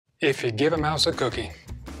If you give a mouse a cookie.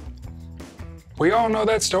 We all know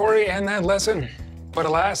that story and that lesson, but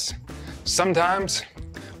alas, sometimes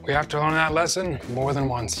we have to learn that lesson more than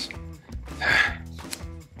once.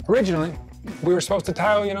 Originally, we were supposed to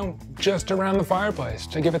tile, just around the fireplace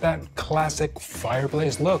to give it that classic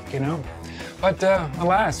fireplace look, But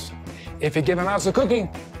alas, if you give a mouse a cookie,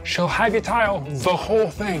 she'll have you tile the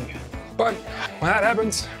whole thing. But when that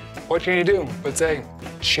happens, what can you do but say,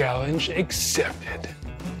 challenge accepted.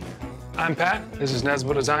 I'm Pat, this is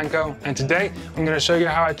Nesbo Design Co., and today I'm going to show you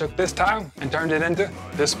how I took this tile and turned it into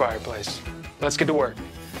this fireplace. Let's get to work.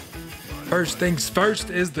 First things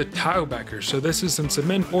first is the tile backer. So this is some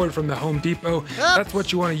cement board from the Home Depot. That's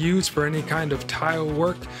what you want to use for any kind of tile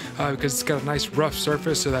work because it's got a nice rough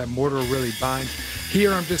surface so that mortar will really bind.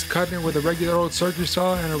 Here I'm just cutting it with a regular old circular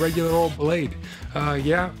saw and a regular old blade.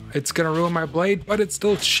 Yeah, it's gonna ruin my blade, but it's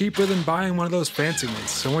still cheaper than buying one of those fancy ones.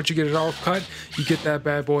 So once you get it all cut, you get that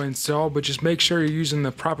bad boy installed, but just make sure you're using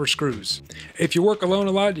the proper screws. If you work alone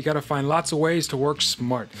a lot, you gotta find lots of ways to work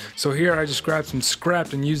smart. So here I just grabbed some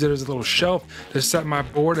scrap and used it as a little shelf to set my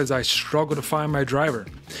board as I struggle to find my driver.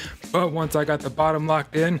 But once I got the bottom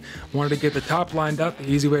locked in, wanted to get the top lined up, the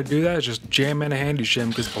easy way to do that is just jam in a handy shim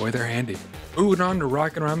because boy, they're handy. Moving on to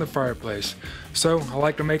rocking around the fireplace. So I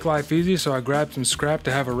like to make life easy, so I grabbed some scrap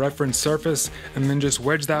to have a reference surface and then just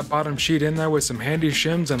wedged that bottom sheet in there with some handy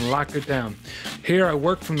shims and locked it down. Here I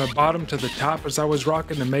worked from the bottom to the top as I was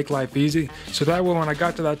rocking to make life easy, so that way when I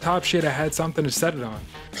got to that top sheet I had something to set it on.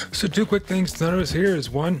 So two quick things to notice here is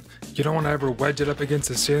one, you don't want to ever wedge it up against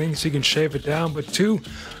the ceiling so you can shave it down, but two,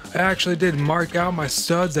 I actually did mark out my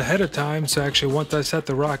studs ahead of time, so actually once I set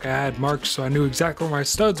the rock I had marks so I knew exactly where my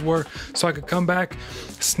studs were so I could come back,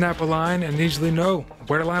 snap a line and easily know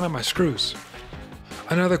where to line up my screws.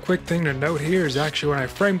 Another quick thing to note here is actually when I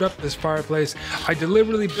framed up this fireplace, I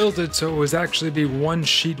deliberately built it so it was actually be one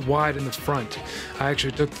sheet wide in the front. I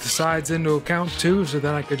actually took the sides into account too, so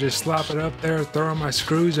then I could just slap it up there, throw in my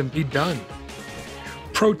screws and be done.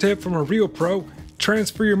 Pro tip from a real pro,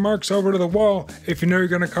 transfer your marks over to the wall if you know you're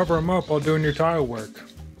going to cover them up while doing your tile work.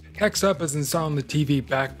 Next up is installing the TV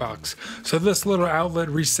back box. So this little outlet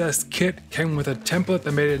recessed kit came with a template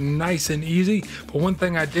that made it nice and easy, but one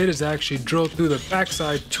thing I did is actually drill through the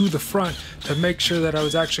backside to the front to make sure that I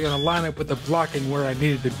was actually going to line up with the blocking where I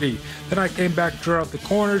needed to be. Then I came back, drew out the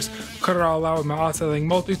corners, cut it all out with my oscillating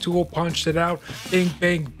multi-tool, punched it out, bing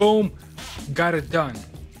bang boom, got it done.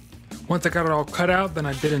 Once I got it all cut out, then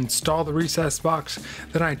I did install the recessed box.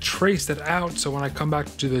 Then I traced it out so when I come back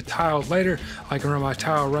to the tile later, I can run my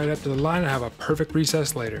tile right up to the line and have a perfect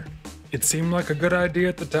recess later. It seemed like a good idea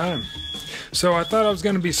at the time. So I thought I was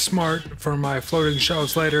going to be smart for my floating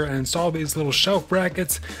shelves later and install these little shelf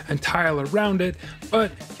brackets and tile around it,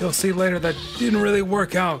 but you'll see later that didn't really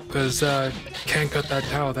work out because can't cut that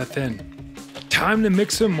tile that thin. Time to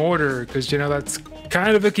mix some mortar because that's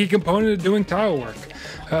kind of a key component of doing tile work.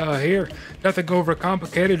 Here, nothing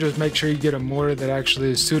overcomplicated, just make sure you get a mortar that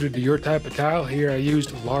actually is suited to your type of tile. Here I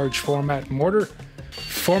used large format mortar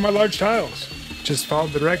for my large tiles. Just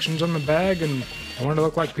followed the directions on the bag and I wanted to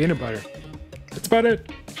look like peanut butter. That's about it.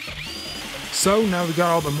 So now we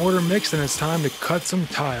got all the mortar mixed and it's time to cut some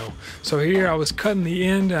tile. So here I was cutting the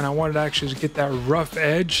end and I wanted to actually get that rough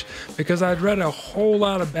edge because I'd read a whole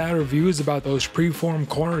lot of bad reviews about those preformed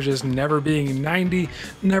corners just never being 90,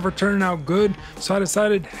 never turning out good. So I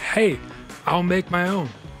decided, hey, I'll make my own.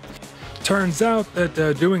 Turns out that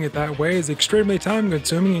doing it that way is extremely time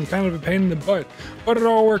consuming and kind of a pain in the butt, but it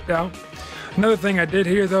all worked out. Another thing I did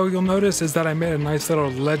here though, you'll notice, is that I made a nice little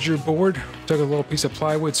ledger board. Took a little piece of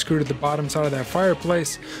plywood, screwed at the bottom side of that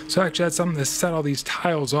fireplace, so I actually had something to set all these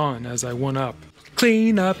tiles on as I went up.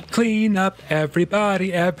 Clean up,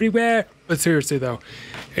 everybody, everywhere. But seriously though,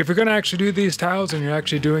 if you're gonna actually do these tiles and you're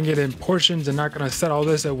actually doing it in portions and not gonna set all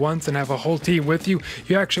this at once and have a whole team with you,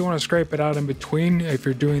 you actually wanna scrape it out in between if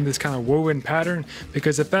you're doing this kind of woven pattern,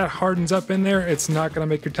 because if that hardens up in there, it's not gonna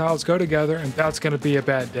make your tiles go together and that's gonna be a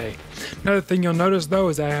bad day. Another thing you'll notice though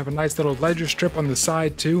is I have a nice little ledger strip on the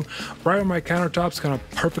side too, right where my countertop's gonna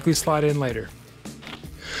perfectly slide in later.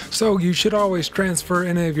 So you should always transfer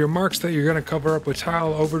any of your marks that you're going to cover up with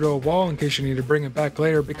tile over to a wall in case you need to bring it back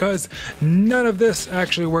later, because none of this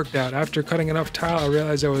actually worked out. After cutting enough tile, I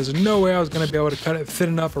realized there was no way I was going to be able to cut it thin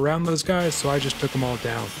enough around those guys, so I just took them all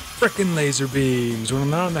down. Frickin' laser beams. When I'm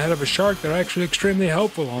not on the head of a shark, they're actually extremely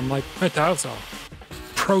helpful, unlike my tile saw.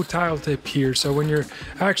 pro tile tip here. So when you're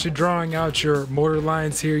actually drawing out your mortar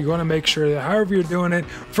lines here, you want to make sure that however you're doing it,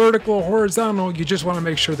 vertical or horizontal, you just want to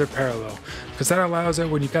make sure they're parallel, because that allows it,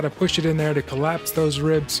 when you got to push it in there to collapse those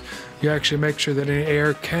ribs, you actually make sure that any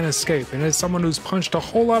air can escape. And as someone who's punched a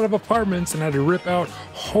whole lot of apartments and had to rip out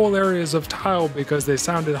whole areas of tile because they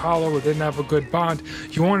sounded hollow or didn't have a good bond,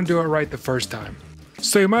 you want to do it right the first time.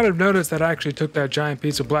 So you might have noticed that I actually took that giant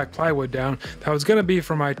piece of black plywood down that was going to be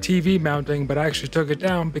for my TV mounting, but I actually took it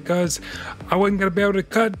down because I wasn't going to be able to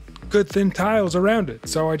cut good thin tiles around it.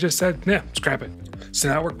 So I just said, yeah, scrap it. So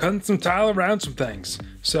now we're cutting some tile around some things.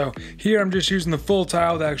 So here I'm just using the full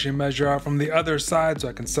tile to actually measure out from the other side so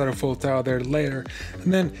I can set a full tile there later.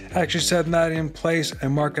 And then actually setting that in place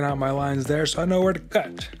and marking out my lines there so I know where to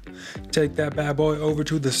cut. Take that bad boy over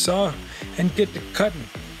to the saw and get to cutting.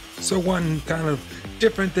 So one kind of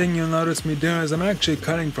different thing you'll notice me doing is I'm actually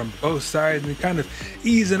cutting from both sides and kind of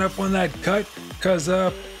easing up on that cut because,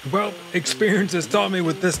 well, experience has taught me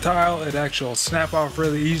with this tile it actually will snap off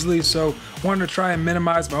really easily, so I wanted to try and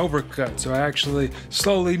minimize my overcut, so I actually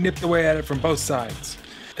slowly nipped away at it from both sides.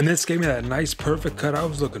 And this gave me that nice perfect cut I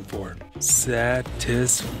was looking for.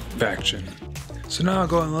 Satisfaction. So now I'll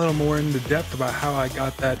go a little more into depth about how I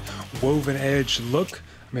got that woven edge look.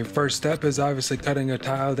 I mean, first step is obviously cutting a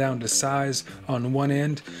tile down to size on one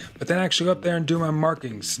end, but then actually go up there and do my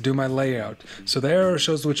markings, do my layout. So the arrow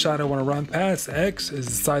shows which side I want to run past, X is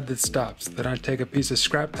the side that stops. Then I take a piece of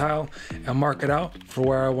scrap tile and mark it out for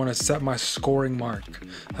where I want to set my scoring mark.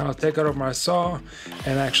 Then I'll take it over my saw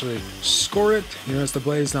and actually score it. You notice the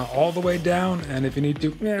blade's not all the way down, and if you need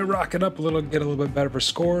to, rock it up a little, get a little bit better of a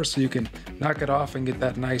score so you can knock it off and get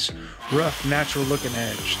that nice, rough, natural looking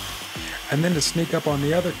edge. And then to sneak up on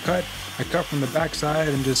the other cut, I cut from the back side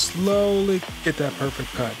and just slowly get that perfect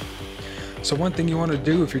cut. So one thing you want to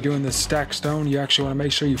do if you're doing this stacked stone, you actually want to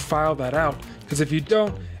make sure you file that out, because if you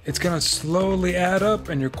don't, it's going to slowly add up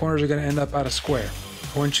and your corners are going to end up out of square.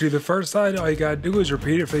 Once you do the first side, all you got to do is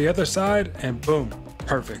repeat it for the other side and boom,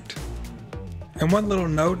 perfect. And one little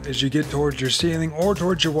note, as you get towards your ceiling or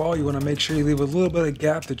towards your wall, you want to make sure you leave a little bit of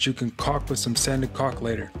gap that you can caulk with some sanded caulk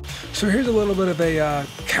later. So here's a little bit of a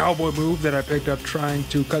cowboy move that I picked up trying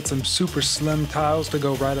to cut some super slim tiles to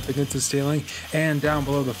go right up against the ceiling and down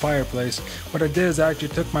below the fireplace. What I did is I actually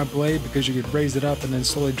took my blade, because you could raise it up, and then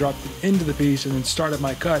slowly dropped it into the piece and then started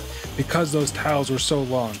my cut because those tiles were so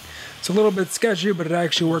long. It's a little bit sketchy, but it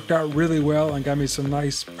actually worked out really well and got me some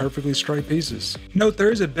nice, perfectly straight pieces. Note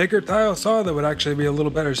there is a bigger tile saw that would actually be a little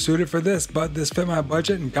better suited for this, but this fit my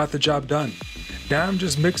budget and got the job done. Now I'm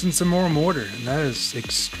just mixing some more mortar, and that is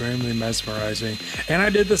extremely mesmerizing. And I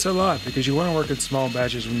did this a lot because you want to work in small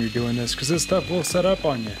batches when you're doing this, because this stuff will set up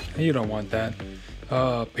on you, and you don't want that.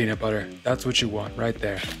 Oh, peanut butter, that's what you want right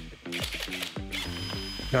there.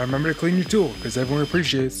 Now remember to clean your tool, because everyone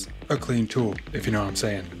appreciates a clean tool, if you know what I'm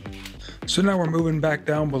saying. So now we're moving back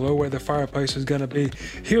down below where the fireplace is going to be.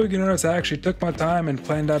 Here you notice I actually took my time and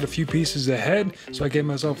planned out a few pieces ahead, so I gave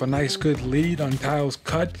myself a nice good lead on tiles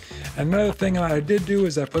cut. And another thing I did do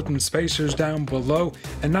is I put some spacers down below,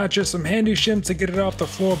 and not just some handy shims to get it off the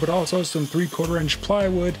floor, but also some 3/4 inch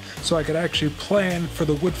plywood so I could actually plan for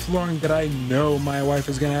the wood flooring that I know my wife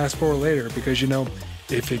is going to ask for later, because you know,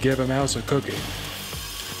 if you give a mouse a cookie.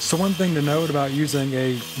 So one thing to note about using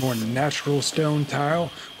a more natural stone tile,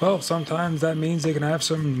 well, sometimes that means they can have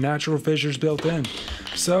some natural fissures built in.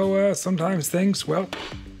 So sometimes things, well,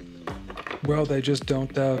 they just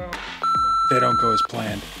don't, they don't go as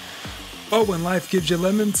planned. But when life gives you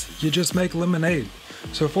lemons, you just make lemonade.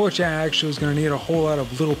 So fortunately, I actually was going to need a whole lot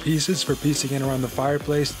of little pieces for piecing in around the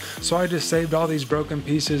fireplace, so I just saved all these broken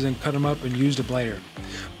pieces and cut them up and used them later.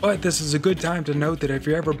 But this is a good time to note that if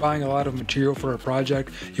you're ever buying a lot of material for a project,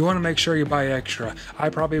 you want to make sure you buy extra. I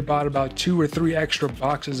probably bought about 2 or 3 extra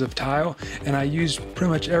boxes of tile, and I used pretty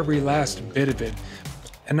much every last bit of it.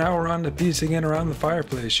 And now we're on to piecing in around the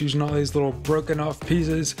fireplace, using all these little broken off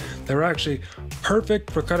pieces. They're actually perfect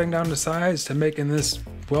for cutting down the sides to making this,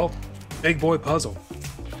 well, big boy puzzle.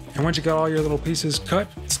 And once you got all your little pieces cut,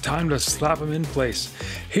 it's time to slap them in place.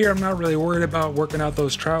 Here I'm not really worried about working out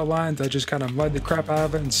those trowel lines. I just kind of mud the crap out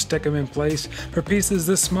of it and stick them in place. For pieces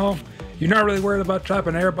this small, you're not really worried about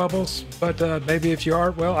trapping air bubbles, but maybe if you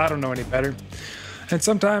are, well, I don't know any better. And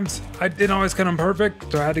sometimes I didn't always cut them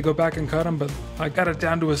perfect, so I had to go back and cut them, but I got it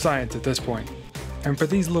down to a science at this point. And for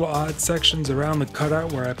these little odd sections around the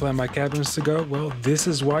cutout where I plan my cabinets to go, well, this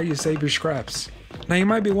is why you save your scraps. Now you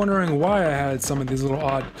might be wondering why I had some of these little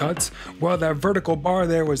odd cuts. Well, that vertical bar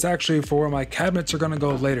there was actually for where my cabinets are going to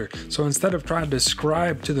go later. So instead of trying to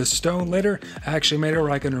scribe to the stone later, I actually made it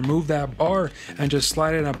where I can remove that bar and just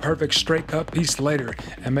slide in a perfect straight cut piece later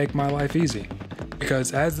and make my life easy.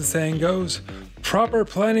 Because as the saying goes, proper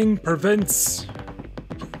planning prevents...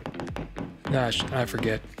 Gosh, I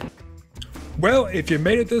forget. Well, if you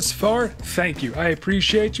made it this far, thank you. I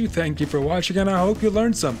appreciate you. Thank you for watching, and I hope you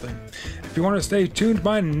learned something. If you want to stay tuned,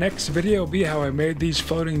 my next video will be how I made these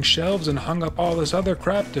floating shelves and hung up all this other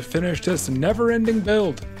crap to finish this never-ending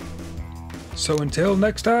build. So until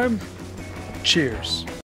next time, cheers.